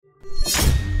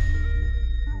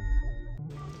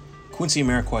Quincy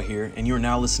Amarikwa here, and you are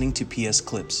now listening to PS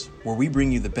Clips, where we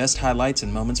bring you the best highlights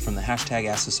and moments from the hashtag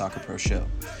Ask the Soccer Pro show.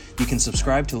 You can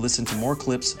subscribe to listen to more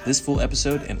clips, this full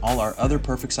episode, and all our other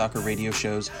Perfect Soccer radio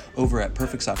shows over at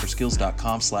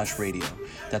perfectsoccerskills.com/radio.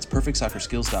 That's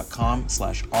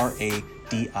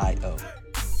perfectsoccerskills.com/RADIO.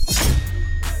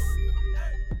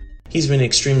 He's been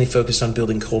extremely focused on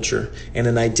building culture and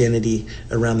an identity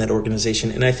around that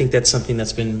organization. And I think that's something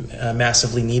that's been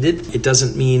massively needed. It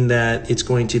doesn't mean that it's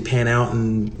going to pan out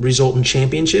and result in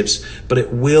championships, but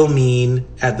it will mean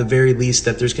at the very least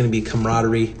that there's going to be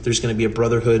camaraderie, there's going to be a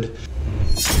brotherhood.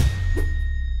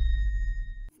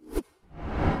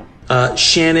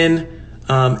 Shannon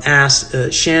asked,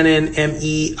 Shannon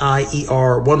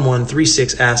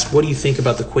MEIER1136 asked, what do you think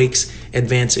about the Quakes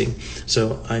advancing?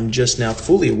 So I'm just now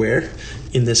fully aware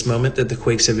in this moment that the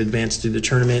Quakes have advanced through the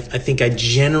tournament. I think I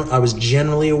was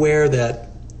generally aware that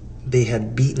they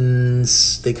had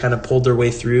they kind of pulled their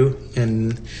way through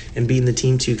and beaten the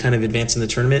team to kind of advance in the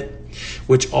tournament,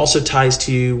 which also ties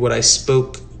to what I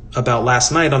spoke about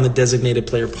last night on the Designated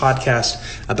Player podcast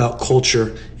about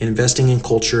culture and investing in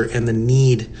culture and the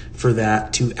need for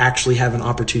that to actually have an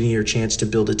opportunity or chance to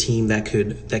build a team that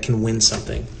can win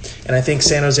something. And I think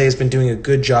San Jose has been doing a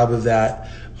good job of that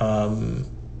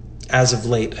as of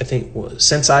late. I think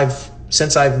since I've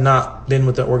not been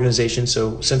with the organization,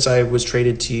 so since I was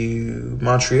traded to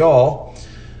Montreal,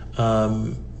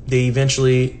 they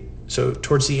eventually, so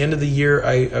towards the end of the year,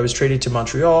 I was traded to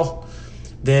Montreal.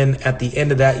 Then at the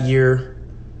end of that year,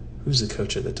 who's the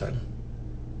coach at the time?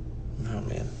 Oh,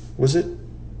 man. Was it?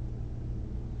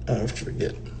 I have to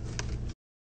forget.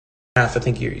 I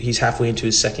think he's halfway into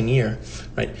his second year,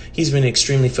 right? He's been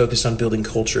extremely focused on building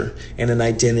culture and an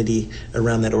identity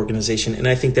around that organization. And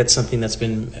I think that's something that's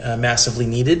been massively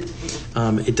needed.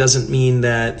 It doesn't mean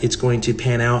that it's going to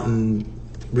pan out and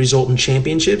result in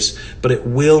championships, but it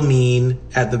will mean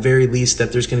at the very least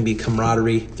that there's going to be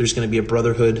camaraderie, there's going to be a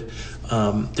brotherhood,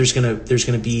 there's going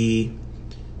to be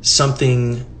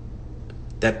something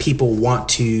that people want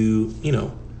to,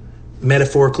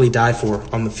 metaphorically die for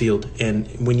on the field. And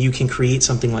when you can create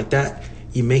something like that,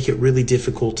 you make it really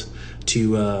difficult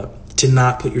to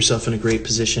not put yourself in a great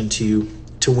position to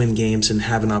win games and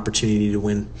have an opportunity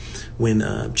to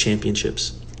win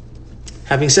championships.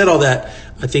 Having said all that,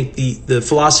 I think the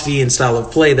philosophy and style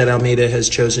of play that Almeida has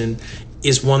chosen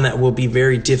is one that will be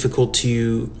very difficult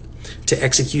to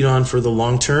execute on for the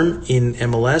long term in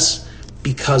MLS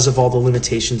because of all the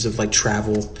limitations of like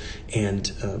travel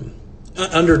and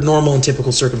under normal and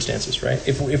typical circumstances, right?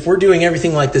 If we're doing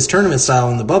everything like this tournament style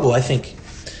in the bubble, I think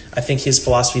his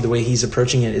philosophy, the way he's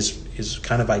approaching it, is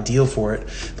kind of ideal for it.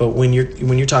 But when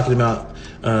you're talking about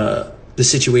the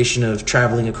situation of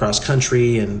traveling across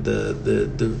country and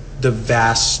the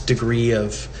vast degree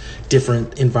of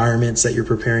different environments that you're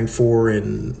preparing for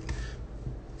and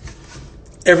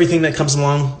everything that comes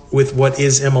along with what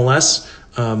is MLS,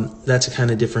 that's a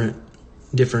kind of different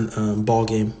ball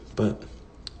game. But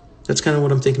that's kind of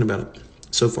what I'm thinking about it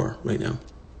so far right now.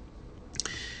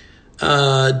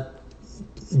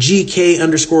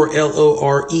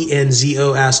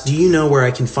 GK_LORENZO asked, do you know where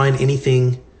I can find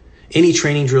any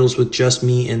training drills with just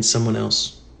me and someone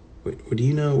else? Wait, do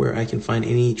you know where I can find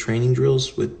any training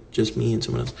drills with just me and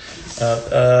someone else?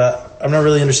 I'm not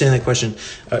really understanding that question.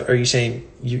 Are you saying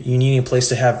you need a place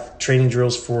to have training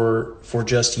drills for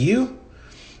just you?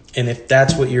 And if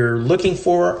that's what you're looking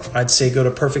for, I'd say go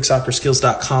to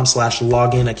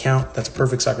perfectsoccerskills.com/login account. That's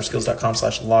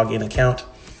perfectsoccerskills.com/login account.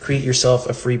 Create yourself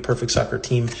a free Perfect Soccer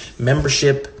Team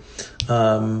membership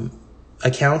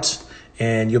account,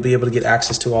 and you'll be able to get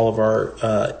access to all of our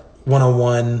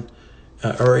one-on-one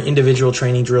or individual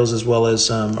training drills, as well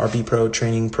as our B Pro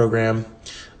training program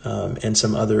and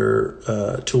some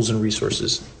other tools and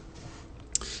resources.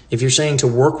 If you're saying to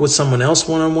work with someone else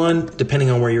one-on-one, depending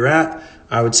on where you're at,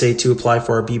 I would say to apply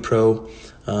for our B Pro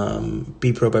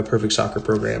by Perfect Soccer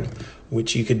program,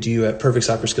 which you could do at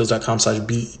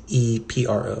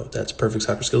perfectsoccerskills.com/BEPRO. That's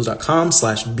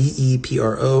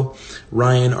perfectsoccerskills.com/BEPRO.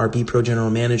 Ryan, our B Pro general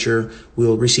manager,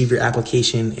 will receive your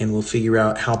application and will figure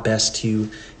out how best to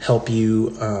help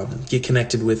you get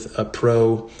connected with a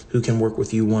pro who can work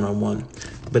with you one-on-one.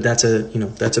 But that's a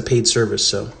paid service,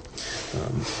 so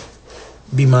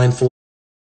be mindful.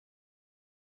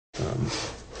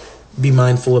 Be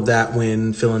mindful of that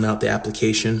when filling out the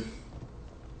application.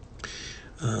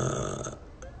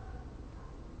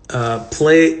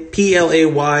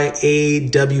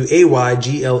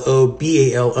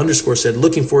 PlayAwayGlobal_said,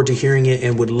 looking forward to hearing it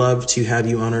and would love to have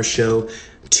you on our show.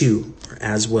 too,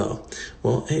 as well.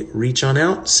 Well, hey, reach on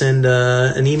out, send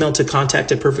an email to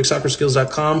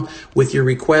contact@perfectsoccerskills.com with your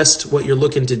request, what you're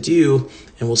looking to do,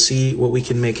 and we'll see what we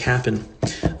can make happen.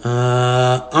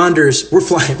 Anders, we're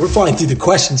flying through the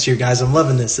questions here, guys. I'm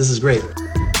loving this. This is great.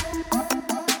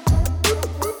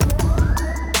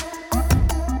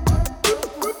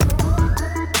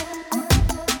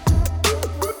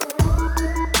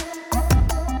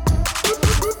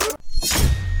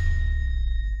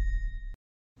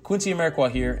 Quincy Amarikwa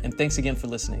here, and thanks again for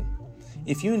listening.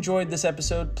 If you enjoyed this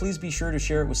episode, please be sure to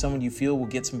share it with someone you feel will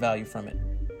get some value from it.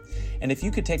 And if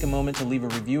you could take a moment to leave a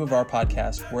review of our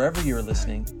podcast wherever you're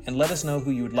listening and let us know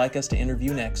who you would like us to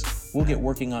interview next, we'll get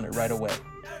working on it right away.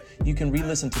 You can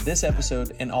re-listen to this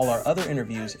episode and all our other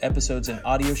interviews, episodes, and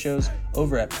audio shows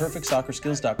over at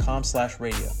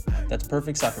perfectsoccerskills.com/radio. That's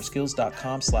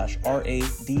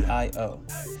perfectsoccerskills.com/RADIO.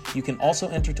 You can also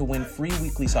enter to win free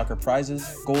weekly soccer prizes,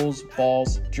 goals,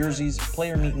 balls, jerseys,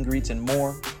 player meet and greets, and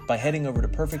more by heading over to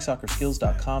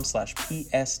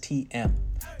perfectsoccerskills.com/PSTM.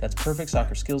 That's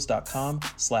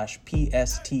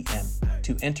perfectsoccerskills.com/PSTM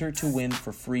to enter to win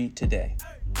for free today.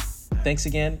 Thanks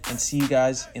again, and see you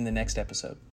guys in the next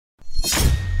episode.